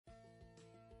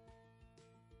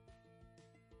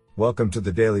Welcome to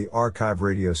the Daily Archive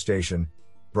radio station,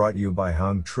 brought you by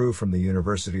Hung Tru from the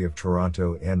University of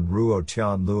Toronto and Ruo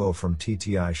Tian Luo from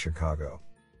TTI Chicago.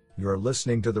 You are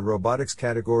listening to the robotics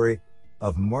category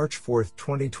of March 4,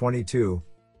 2022.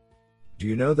 Do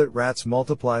you know that rats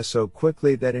multiply so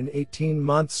quickly that in 18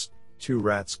 months, 2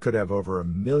 rats could have over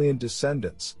 1 million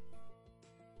descendants?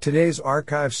 Today's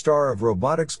archive star of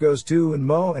robotics goes to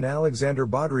Mo and Alexander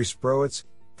Badri-Sprowitz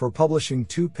for publishing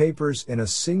 2 papers in a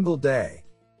single day.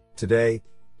 Today,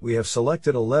 we have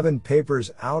selected 11 papers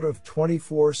out of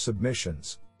 24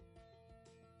 submissions.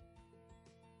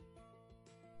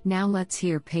 Now let's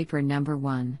hear paper number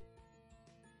 1.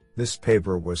 This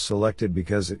paper was selected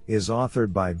because it is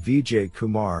authored by Vijay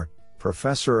Kumar,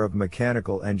 Professor of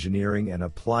Mechanical Engineering and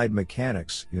Applied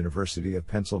Mechanics, University of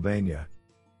Pennsylvania.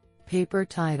 Paper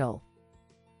title: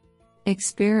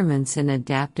 Experiments in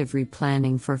Adaptive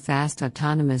Replanning for Fast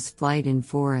Autonomous Flight in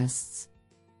Forests.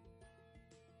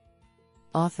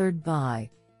 Authored by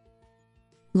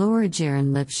Laura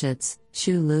Jaron Lipschitz,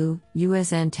 Xu Lu,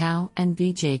 U.S.N. Tao, and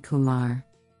Vijay Kumar.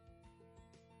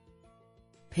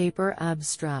 Paper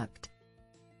abstract: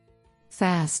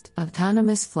 Fast,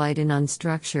 autonomous flight in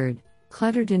unstructured,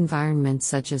 cluttered environments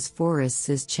such as forests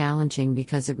is challenging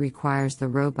because it requires the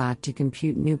robot to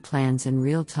compute new plans in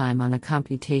real time on a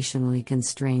computationally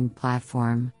constrained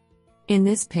platform. In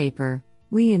this paper,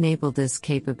 we enable this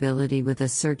capability with a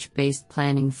search-based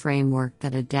planning framework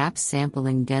that adapts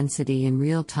sampling density in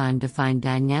real time to find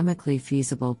dynamically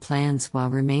feasible plans while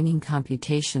remaining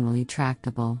computationally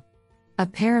tractable. A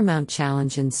paramount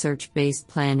challenge in search-based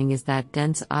planning is that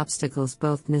dense obstacles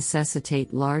both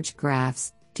necessitate large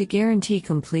graphs to guarantee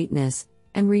completeness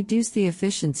and reduce the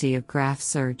efficiency of graph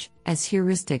search as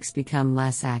heuristics become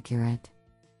less accurate.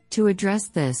 To address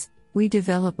this, we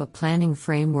develop a planning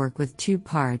framework with 2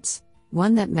 parts: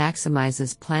 one that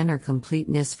maximizes planner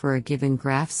completeness for a given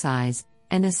graph size,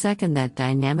 and a second that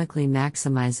dynamically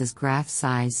maximizes graph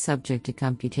size subject to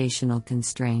computational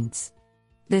constraints.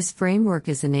 This framework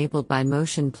is enabled by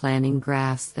motion planning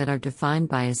graphs that are defined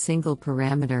by a single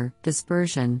parameter,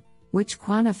 dispersion, which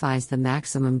quantifies the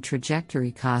maximum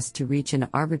trajectory cost to reach an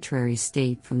arbitrary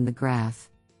state from the graph.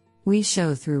 We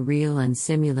show through real and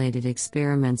simulated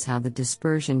experiments how the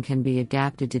dispersion can be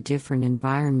adapted to different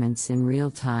environments in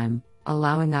real time,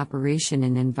 allowing operation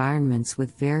in environments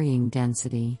with varying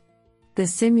density. The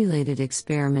simulated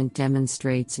experiment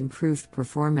demonstrates improved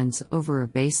performance over a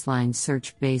baseline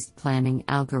search-based planning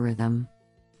algorithm.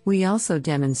 We also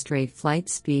demonstrate flight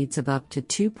speeds of up to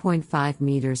 2.5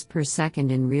 meters per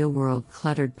second in real-world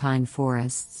cluttered pine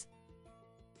forests.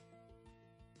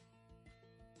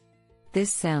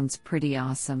 This sounds pretty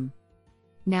awesome.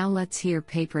 Now let's hear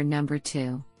paper number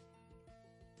 2.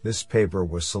 This paper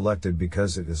was selected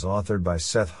because it is authored by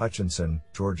Seth Hutchinson,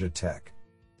 Georgia Tech.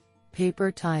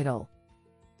 Paper title: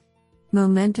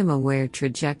 Momentum-Aware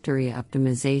Trajectory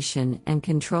Optimization and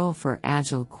Control for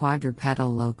Agile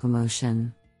Quadrupedal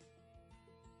Locomotion.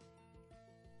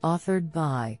 Authored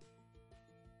by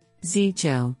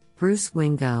Zhizhou, Bruce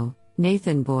Wingo,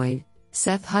 Nathan Boyd,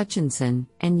 Seth Hutchinson,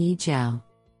 and Yi Zhao.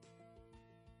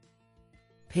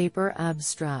 Paper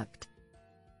abstract: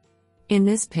 In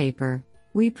this paper,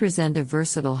 we present a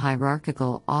versatile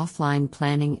hierarchical offline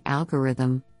planning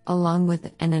algorithm, along with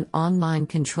an online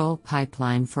control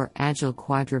pipeline for agile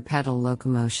quadrupedal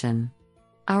locomotion.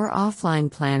 Our offline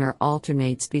planner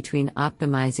alternates between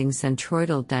optimizing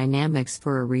centroidal dynamics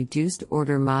for a reduced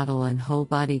order model and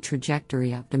whole-body trajectory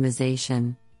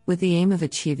optimization, with the aim of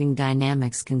achieving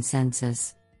dynamics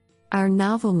consensus. Our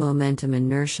novel momentum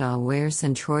inertia-aware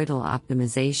centroidal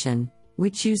optimization,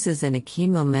 which uses an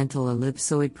equimomental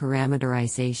ellipsoid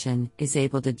parameterization, is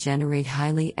able to generate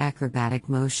highly acrobatic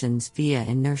motions via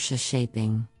inertia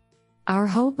shaping. Our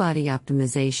whole-body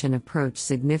optimization approach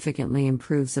significantly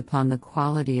improves upon the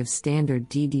quality of standard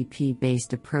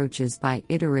DDP-based approaches by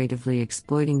iteratively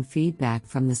exploiting feedback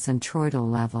from the centroidal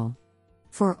level.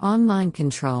 For online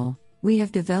control, we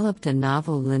have developed a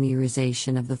novel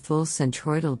linearization of the full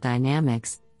centroidal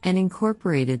dynamics, and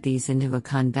incorporated these into a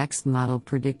convex model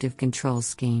predictive control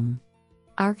scheme.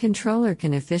 Our controller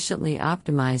can efficiently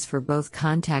optimize for both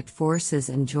contact forces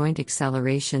and joint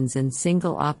accelerations in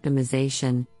single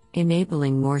optimization,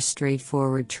 enabling more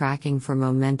straightforward tracking for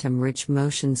momentum-rich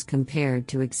motions compared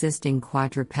to existing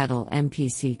quadrupedal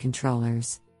MPC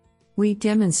controllers. We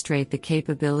demonstrate the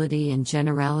capability and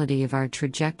generality of our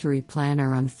trajectory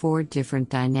planner on 4 different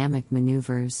dynamic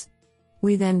maneuvers.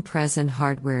 We then present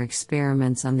hardware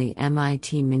experiments on the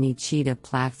MIT Mini Cheetah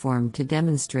platform to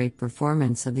demonstrate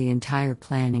performance of the entire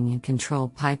planning and control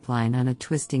pipeline on a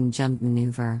twisting jump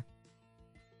maneuver.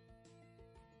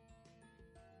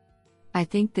 I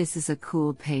think this is a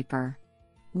cool paper.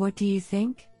 What do you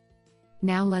think?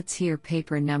 Now let's hear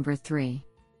paper number 3.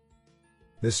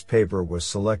 This paper was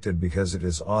selected because it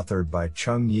is authored by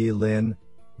Chung-Yi Lin,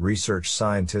 research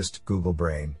scientist, Google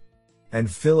Brain, and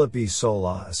Philip E.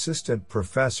 Sola, assistant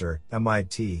professor,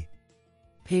 MIT.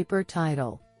 Paper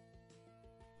title: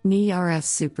 NIRF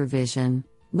Supervision,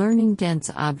 Learning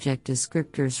Dense Object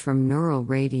Descriptors from Neural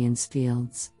Radiance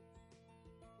Fields.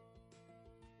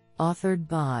 Authored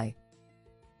by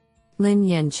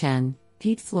Lin-Yen Chen,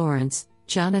 Pete Florence,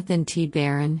 Jonathan T.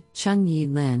 Barron, Chung-Yi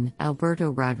Lin, Alberto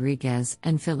Rodriguez,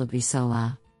 and Philip E.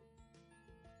 Sola.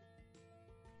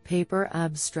 Paper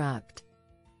abstract: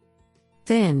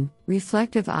 Thin,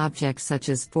 reflective objects such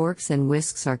as forks and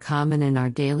whisks are common in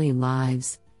our daily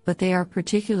lives, but they are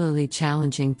particularly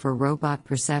challenging for robot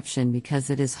perception because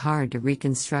it is hard to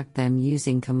reconstruct them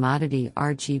using commodity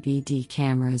RGBD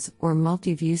cameras or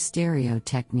multi-view stereo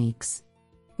techniques.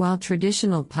 While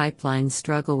traditional pipelines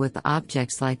struggle with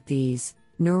objects like these,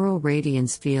 neural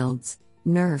radiance fields,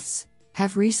 NERFs,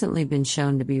 have recently been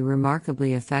shown to be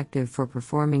remarkably effective for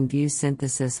performing view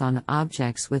synthesis on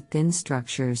objects with thin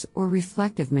structures or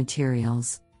reflective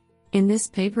materials. In this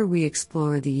paper, we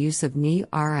explore the use of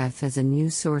NIRF as a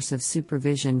new source of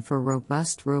supervision for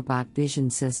robust robot vision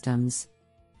systems.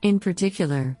 In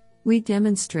particular, we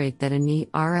demonstrate that a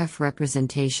NIRF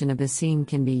representation of a scene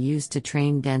can be used to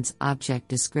train dense object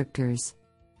descriptors.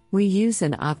 We use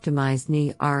an optimized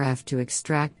NIRF to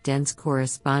extract dense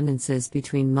correspondences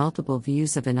between multiple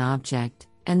views of an object,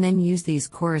 and then use these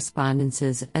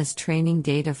correspondences as training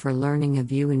data for learning a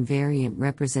view invariant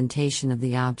representation of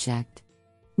the object.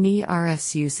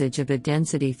 NIRF's usage of a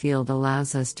density field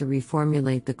allows us to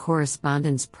reformulate the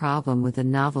correspondence problem with a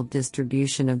novel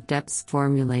distribution of depths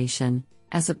formulation,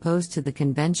 as opposed to the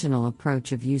conventional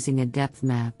approach of using a depth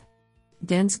map.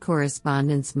 Dense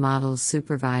correspondence models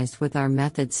supervised with our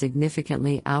method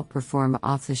significantly outperform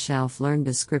off-the-shelf learned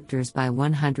descriptors by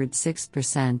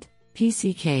 106%,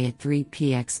 PCK at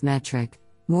 3px metric,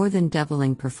 more than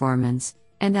doubling performance,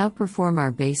 and outperform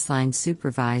our baseline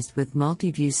supervised with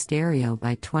multi-view stereo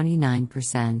by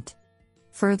 29%.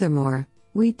 Furthermore,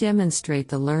 we demonstrate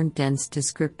the learned dense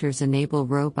descriptors enable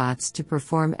robots to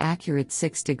perform accurate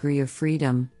 6 degree of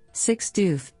freedom, 6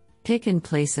 DOF, pick in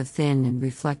place of thin and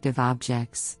reflective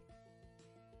objects.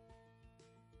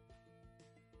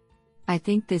 I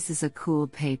think this is a cool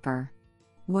paper.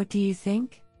 What do you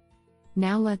think?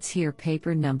 Now let's hear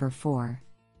paper number 4.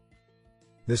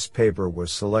 This paper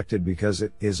was selected because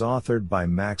it is authored by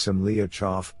Maxim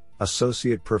Liachov,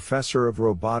 associate professor of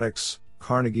robotics,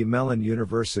 Carnegie Mellon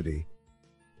University.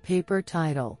 Paper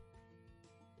title: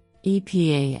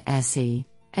 EPA SE,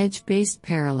 Edge-Based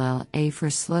Parallel A for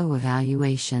Slow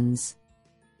Evaluations.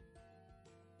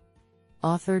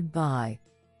 Authored by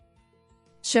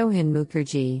Shohin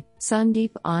Mukherjee,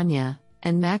 Sandeep Anya,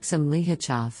 and Maxim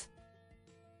Liachov.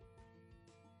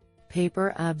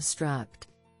 Paper abstract: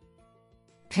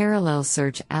 Parallel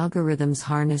search algorithms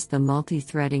harness the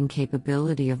multi-threading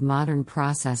capability of modern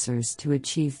processors to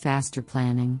achieve faster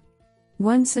planning.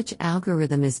 One such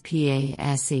algorithm is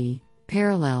PASE,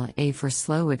 Parallel A for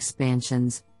slow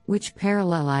expansions, which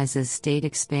parallelizes state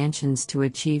expansions to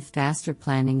achieve faster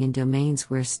planning in domains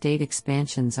where state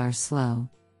expansions are slow.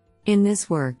 In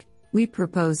this work, we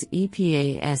propose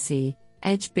EPASE,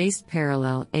 Edge-Based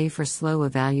Parallel A for slow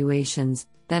evaluations,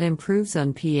 that improves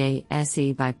on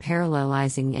PASE by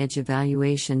parallelizing edge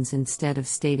evaluations instead of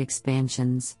state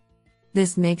expansions.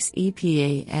 This makes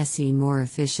EPASE more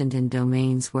efficient in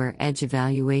domains where edge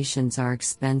evaluations are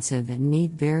expensive and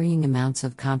need varying amounts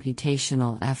of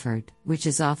computational effort, which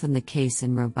is often the case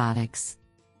in robotics.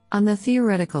 On the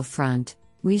theoretical front,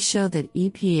 we show that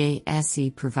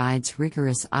EPASE provides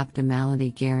rigorous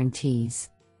optimality guarantees.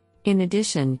 In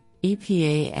addition,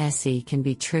 EPASE can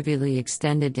be trivially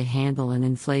extended to handle an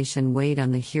inflation weight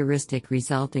on the heuristic,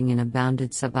 resulting in a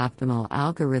bounded suboptimal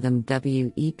algorithm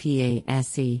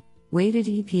WEPASE, weighted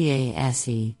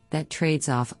EPASE, that trades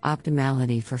off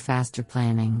optimality for faster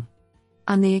planning.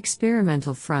 On the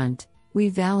experimental front, we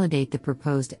validate the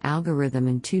proposed algorithm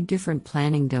in 2 different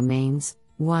planning domains: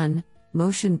 1,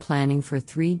 motion planning for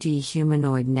 3D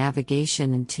humanoid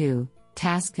navigation, and 2,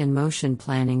 task and motion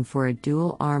planning for a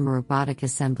dual-arm robotic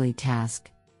assembly task.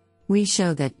 We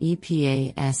show that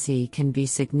EPASE can be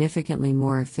significantly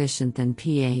more efficient than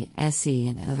PASE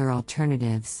and other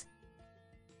alternatives.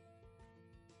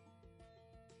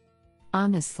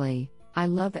 Honestly, I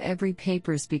love every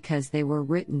papers because they were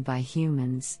written by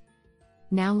humans.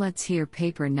 Now let's hear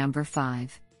paper number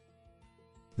 5.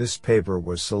 This paper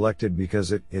was selected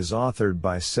because it is authored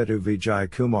by Setu Vijay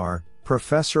Kumar,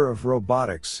 professor of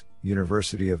robotics,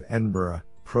 University of Edinburgh,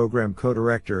 program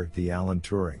co-director, the Alan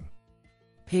Turing.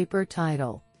 Paper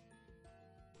title: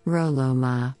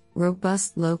 RoLoMa,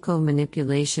 Robust Loco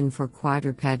Manipulation for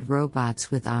Quadruped Robots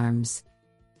with Arms.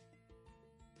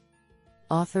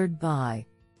 Authored by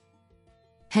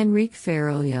Henrique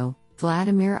Ferolio,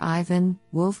 Vladimir Ivan,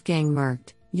 Wolfgang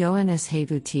Merkt, Ioannis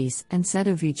Havutis, and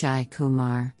Setu Vijay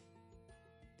Kumar.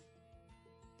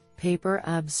 Paper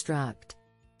abstract: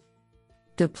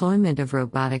 Deployment of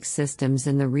robotic systems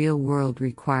in the real world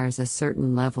requires a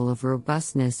certain level of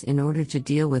robustness in order to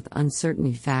deal with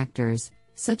uncertainty factors,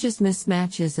 such as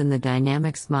mismatches in the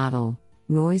dynamics model,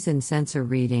 noise in sensor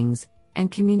readings, and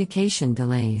communication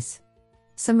delays.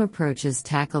 Some approaches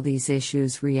tackle these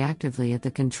issues reactively at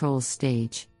the control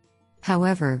stage.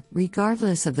 However,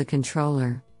 regardless of the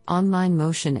controller, online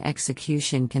motion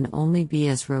execution can only be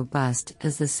as robust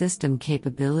as the system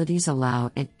capabilities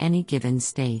allow at any given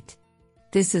state.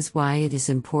 This is why it is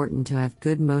important to have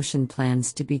good motion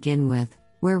plans to begin with,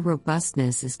 where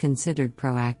robustness is considered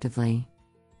proactively.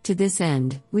 To this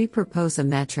end, we propose a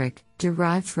metric,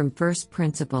 derived from first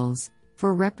principles,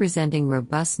 for representing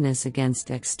robustness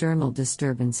against external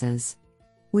disturbances.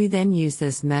 We then use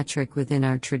this metric within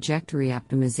our trajectory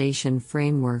optimization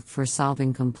framework for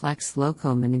solving complex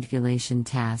loco manipulation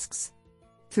tasks.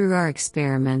 Through our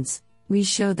experiments, we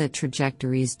show that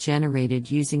trajectories generated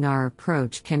using our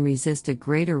approach can resist a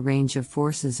greater range of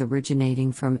forces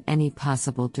originating from any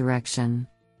possible direction.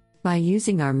 By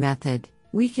using our method,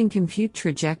 we can compute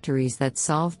trajectories that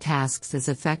solve tasks as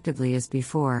effectively as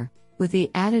before, with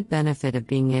the added benefit of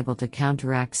being able to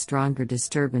counteract stronger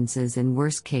disturbances in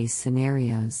worst-case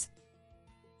scenarios.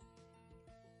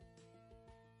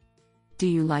 Do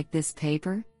you like this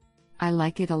paper? I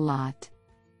like it a lot.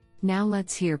 Now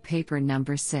let's hear paper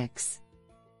number 6.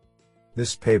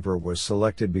 This paper was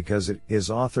selected because it is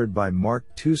authored by Marc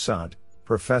Toussaint,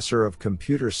 Professor of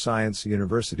Computer Science,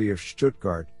 University of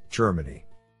Stuttgart, Germany.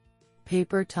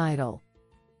 Paper title: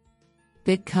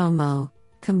 BitCoMo,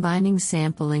 Combining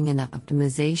Sampling and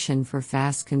Optimization for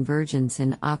Fast Convergence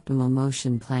in Optimal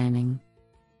Motion Planning.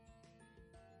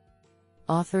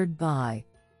 Authored by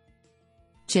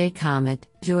J. Comet,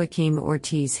 Joaquim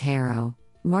Ortiz Haro,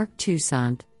 Marc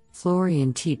Toussaint,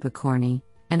 Florian T. Picorni,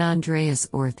 and Andreas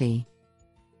Orthy.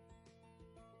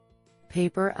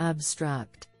 Paper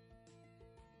abstract: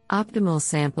 Optimal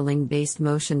sampling-based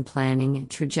motion planning and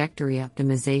trajectory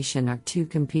optimization are two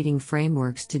competing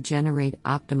frameworks to generate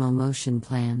optimal motion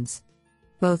plans.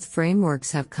 Both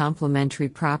frameworks have complementary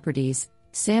properties.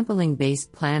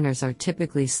 Sampling-based planners are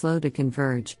typically slow to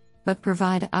converge, but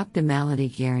provide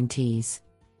optimality guarantees.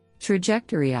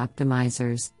 Trajectory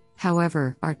optimizers,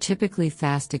 however, are typically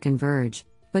fast to converge,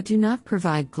 but do not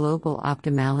provide global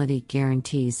optimality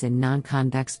guarantees in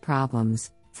non-convex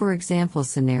problems, for example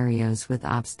scenarios with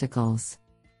obstacles.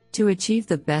 To achieve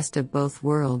the best of both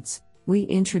worlds, we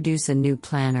introduce a new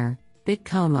planner,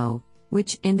 BitCoMo,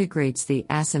 which integrates the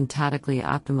asymptotically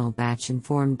optimal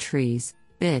batch-informed trees,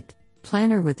 BIT,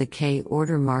 planner with the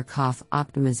K-order Markov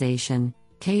optimization,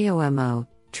 KOMO,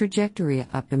 trajectory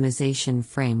optimization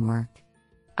framework.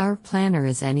 Our planner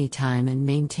is anytime and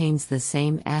maintains the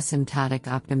same asymptotic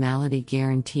optimality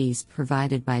guarantees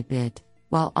provided by BIT,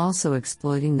 while also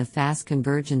exploiting the fast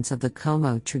convergence of the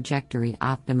COMO trajectory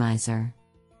optimizer.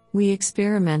 We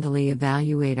experimentally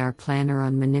evaluate our planner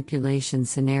on manipulation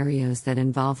scenarios that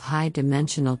involve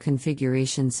high-dimensional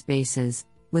configuration spaces,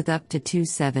 with up to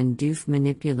 2.7-DOF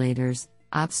manipulators,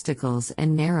 obstacles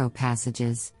and narrow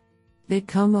passages.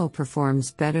 BitCoMo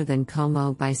performs better than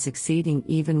COMO by succeeding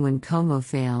even when COMO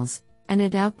fails, and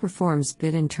it outperforms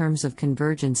BIT in terms of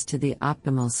convergence to the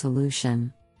optimal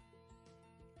solution.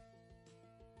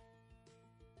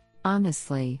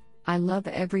 Honestly, I love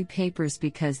every papers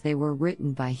because they were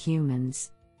written by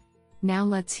humans. Now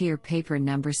let's hear paper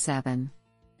number 7.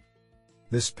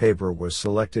 This paper was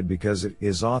selected because it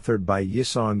is authored by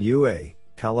Yisong Yue,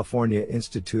 California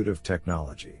Institute of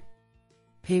Technology.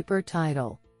 Paper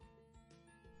title: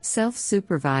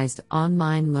 Self-supervised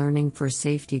online learning for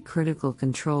safety critical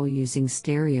control using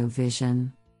stereo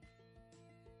vision.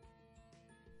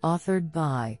 Authored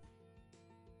by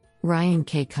Ryan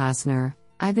K. Cosner,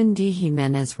 Ivan D.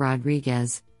 Jimenez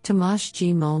Rodriguez, Tomasz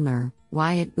G. Molnar,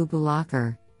 Wyatt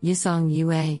Ubulacher, Yisong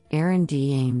Yue, Aaron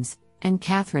D. Ames, and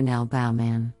Catherine L.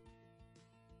 Baumann.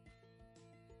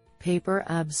 Paper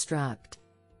abstract: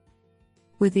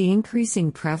 With the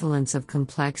increasing prevalence of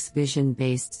complex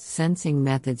vision-based sensing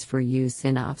methods for use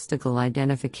in obstacle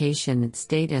identification and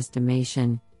state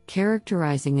estimation,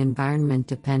 characterizing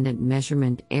environment-dependent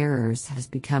measurement errors has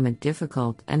become a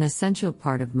difficult and essential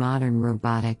part of modern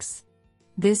robotics.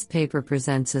 This paper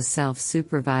presents a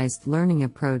self-supervised learning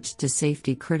approach to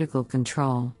safety-critical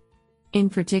control. In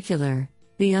particular,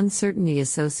 the uncertainty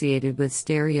associated with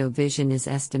stereo vision is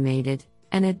estimated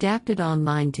and adapted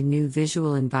online to new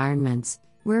visual environments,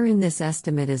 wherein this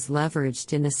estimate is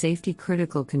leveraged in a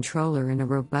safety-critical controller in a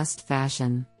robust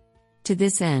fashion. To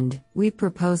this end, we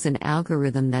propose an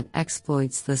algorithm that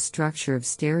exploits the structure of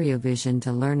stereo vision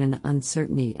to learn an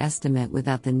uncertainty estimate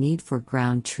without the need for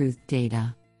ground truth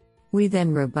data. We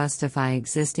then robustify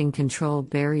existing control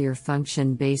barrier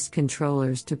function-based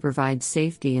controllers to provide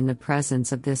safety in the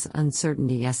presence of this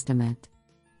uncertainty estimate.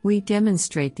 We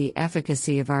demonstrate the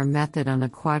efficacy of our method on a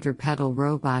quadrupedal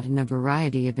robot in a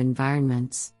variety of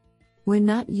environments. When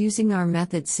not using our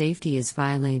method, safety is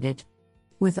violated.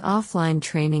 With offline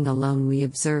training alone, we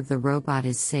observe the robot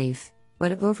is safe,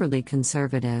 but overly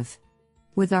conservative.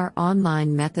 With our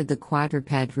online method, the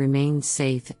quadruped remains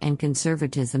safe and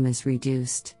conservatism is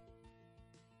reduced.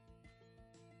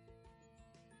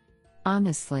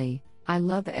 Honestly, I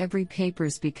love every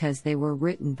papers because they were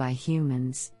written by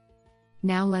humans.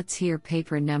 Now let's hear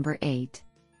paper number 8.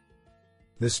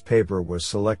 This paper was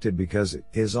selected because it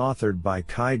is authored by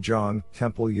Kai Zhang,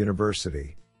 Temple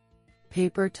University.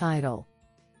 Paper title: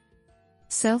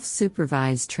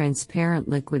 Self-supervised transparent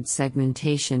liquid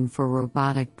segmentation for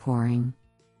robotic pouring.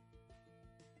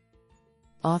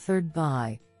 Authored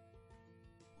by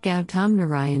Gautam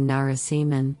Narayan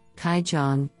Narasimhan, Kai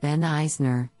Zhang, Ben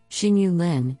Eisner, Xingyu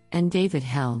Lin, and David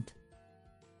Held.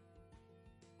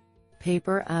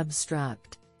 Paper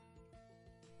abstract: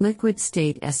 Liquid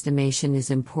state estimation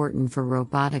is important for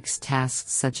robotics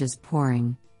tasks such as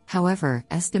pouring. However,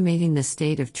 estimating the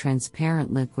state of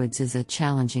transparent liquids is a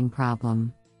challenging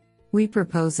problem. We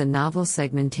propose a novel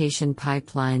segmentation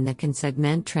pipeline that can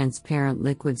segment transparent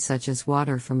liquids such as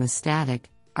water from a static,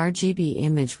 RGB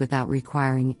image without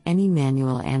requiring any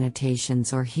manual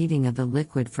annotations or heating of the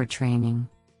liquid for training.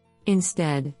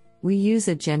 Instead, we use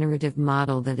a generative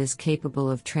model that is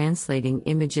capable of translating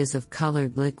images of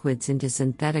colored liquids into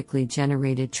synthetically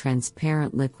generated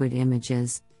transparent liquid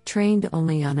images, trained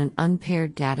only on an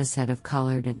unpaired dataset of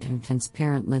colored and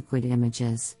transparent liquid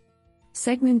images.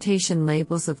 Segmentation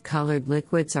labels of colored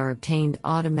liquids are obtained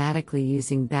automatically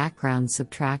using background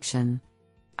subtraction.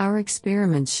 Our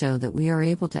experiments show that we are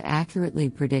able to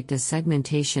accurately predict a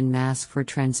segmentation mask for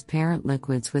transparent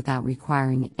liquids without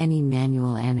requiring any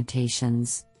manual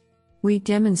annotations. We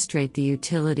demonstrate the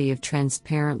utility of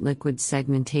transparent liquid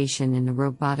segmentation in a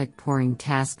robotic pouring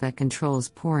task that controls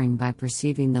pouring by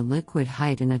perceiving the liquid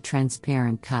height in a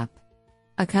transparent cup.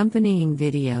 Accompanying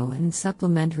video and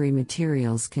supplementary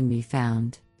materials can be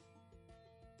found.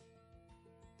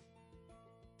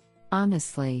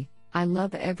 Honestly, I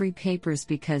love every papers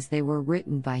because they were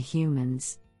written by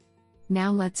humans.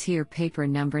 Now let's hear paper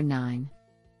number 9.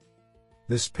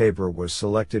 This paper was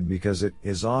selected because it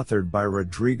is authored by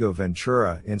Rodrigo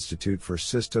Ventura, Institute for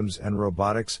Systems and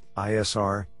Robotics,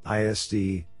 ISR,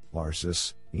 ISD,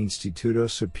 Larsis, Instituto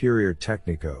Superior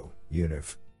Técnico,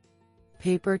 UNIF.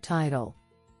 Paper title: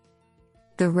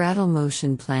 The Rattle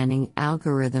Motion Planning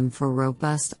Algorithm for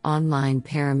Robust Online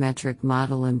Parametric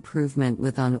Model Improvement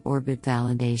with On-Orbit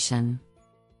Validation.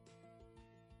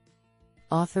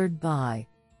 Authored by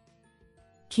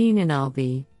Keenan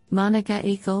Albee, Monica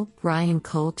Ekel, Brian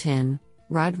Colton,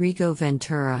 Rodrigo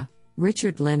Ventura,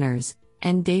 Richard Linners,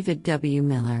 and David W.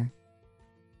 Miller.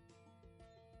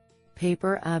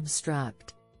 Paper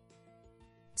abstract: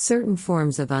 Certain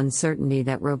forms of uncertainty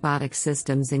that robotic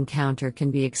systems encounter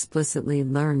can be explicitly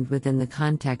learned within the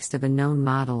context of a known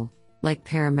model, like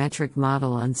parametric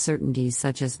model uncertainties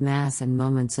such as mass and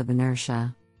moments of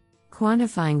inertia.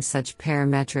 Quantifying such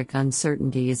parametric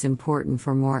uncertainty is important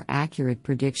for more accurate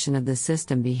prediction of the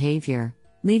system behavior,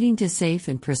 leading to safe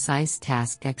and precise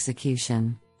task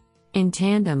execution. In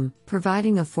tandem,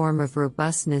 providing a form of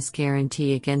robustness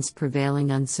guarantee against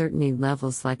prevailing uncertainty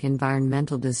levels like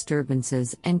environmental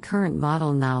disturbances and current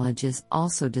model knowledge is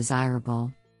also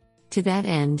desirable. To that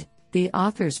end, the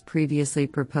authors previously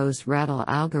proposed Rattle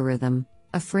algorithm,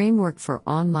 a framework for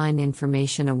online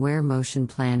information-aware motion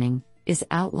planning, is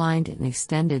outlined and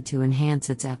extended to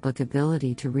enhance its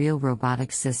applicability to real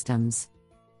robotic systems.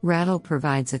 Rattle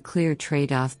provides a clear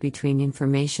trade-off between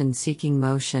information-seeking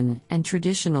motion and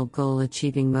traditional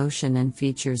goal-achieving motion and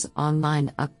features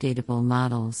online updatable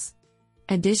models.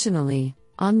 Additionally,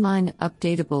 online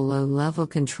updatable low-level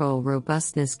control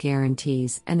robustness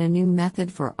guarantees and a new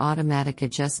method for automatic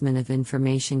adjustment of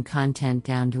information content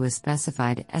down to a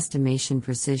specified estimation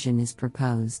precision is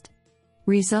proposed.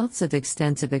 Results of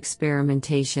extensive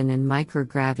experimentation in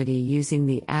microgravity using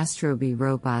the Astrobee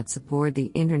robots aboard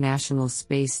the International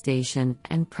Space Station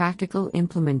and practical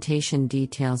implementation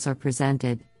details are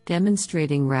presented,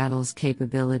 demonstrating RADL's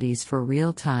capabilities for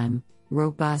real-time,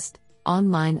 robust,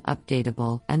 online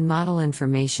updatable, and model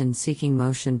information seeking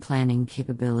motion planning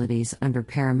capabilities under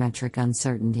parametric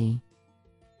uncertainty.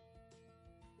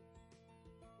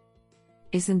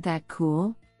 Isn't that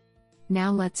cool?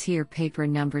 Now let's hear paper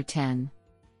number 10.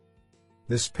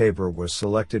 This paper was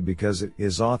selected because it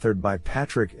is authored by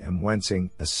Patrick M.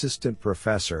 Wensing, Assistant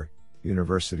Professor,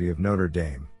 University of Notre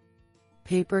Dame.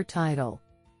 Paper title: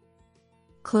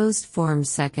 Closed-form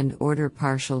second-order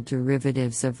partial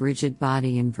derivatives of rigid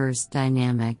body inverse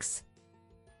dynamics.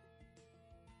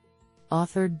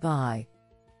 Authored by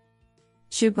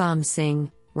Shubham Singh,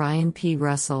 Ryan P.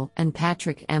 Russell, and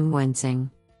Patrick M.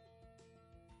 Wensing.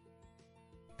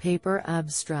 Paper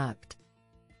abstract: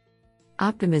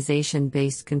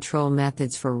 Optimization-based control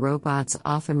methods for robots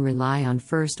often rely on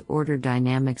first-order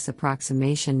dynamics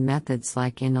approximation methods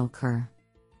like INLCR.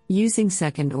 Using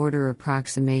second-order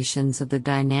approximations of the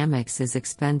dynamics is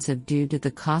expensive due to the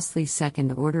costly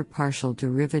second-order partial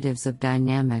derivatives of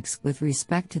dynamics with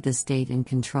respect to the state and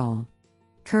control.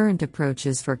 Current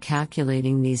approaches for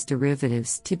calculating these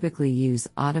derivatives typically use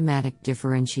automatic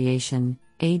differentiation,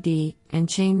 AD, and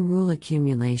chain rule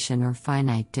accumulation or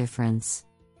finite difference.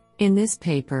 In this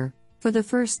paper, for the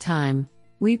first time,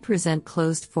 we present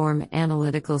closed-form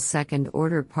analytical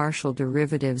second-order partial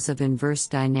derivatives of inverse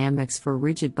dynamics for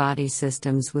rigid body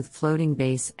systems with floating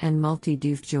base and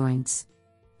multi-Doof joints.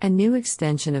 A new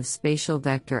extension of spatial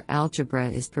vector algebra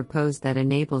is proposed that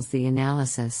enables the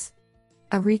analysis.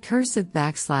 A recursive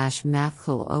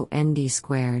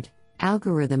 \mathcal_OND²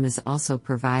 algorithm is also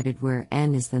provided where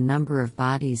n is the number of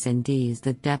bodies and d is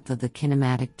the depth of the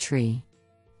kinematic tree.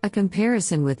 A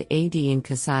comparison with AD and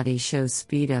Casati shows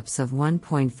speedups of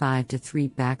 1.5 to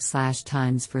 3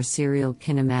 times for serial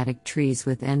kinematic trees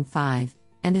with N5,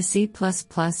 and a C++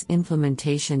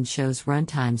 implementation shows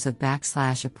runtimes of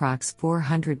 \approx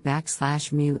 400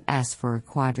 \mu_s for a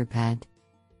quadruped.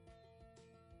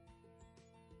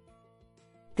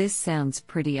 This sounds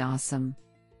pretty awesome.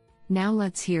 Now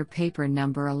let's hear paper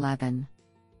number 11.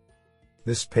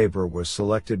 This paper was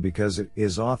selected because it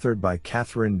is authored by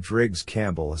Catherine Driggs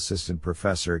Campbell, Assistant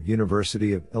Professor,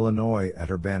 University of Illinois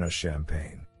at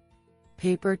Urbana-Champaign.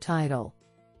 Paper title: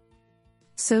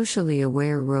 Socially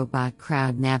Aware Robot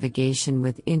Crowd Navigation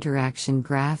with Interaction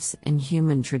Graphs and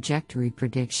Human Trajectory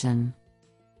Prediction.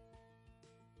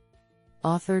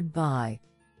 Authored by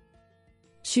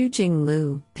Xujing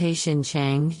Liu, Peixin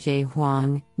Chang, Jie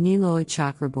Huang, Niloy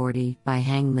Chakraborty,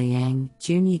 Baihang Liang,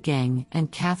 Junyi Geng,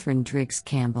 and Catherine Driggs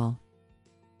Campbell.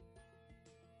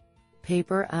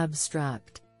 Paper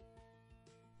abstract: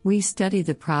 We study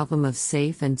the problem of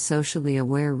safe and socially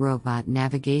aware robot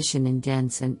navigation in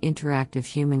dense and interactive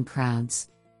human crowds.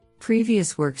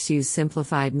 Previous works use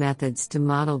simplified methods to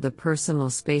model the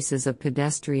personal spaces of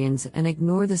pedestrians and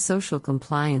ignore the social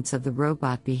compliance of the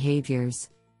robot behaviors.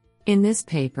 In this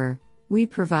paper, we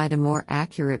provide a more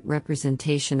accurate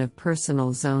representation of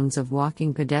personal zones of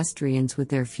walking pedestrians with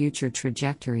their future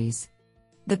trajectories.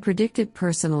 The predicted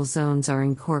personal zones are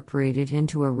incorporated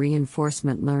into a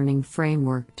reinforcement learning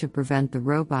framework to prevent the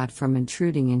robot from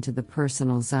intruding into the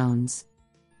personal zones.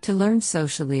 To learn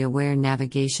socially aware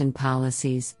navigation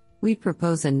policies, we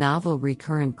propose a novel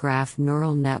recurrent graph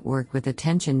neural network with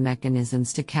attention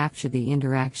mechanisms to capture the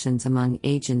interactions among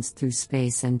agents through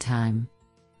space and time.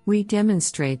 We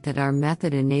demonstrate that our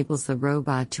method enables the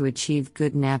robot to achieve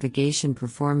good navigation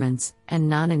performance and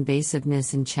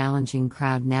non-invasiveness in challenging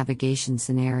crowd navigation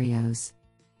scenarios.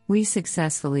 We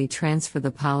successfully transfer the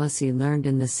policy learned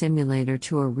in the simulator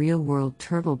to a real-world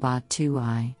Turtlebot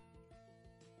 2i.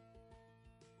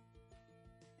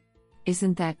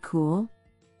 Isn't that cool?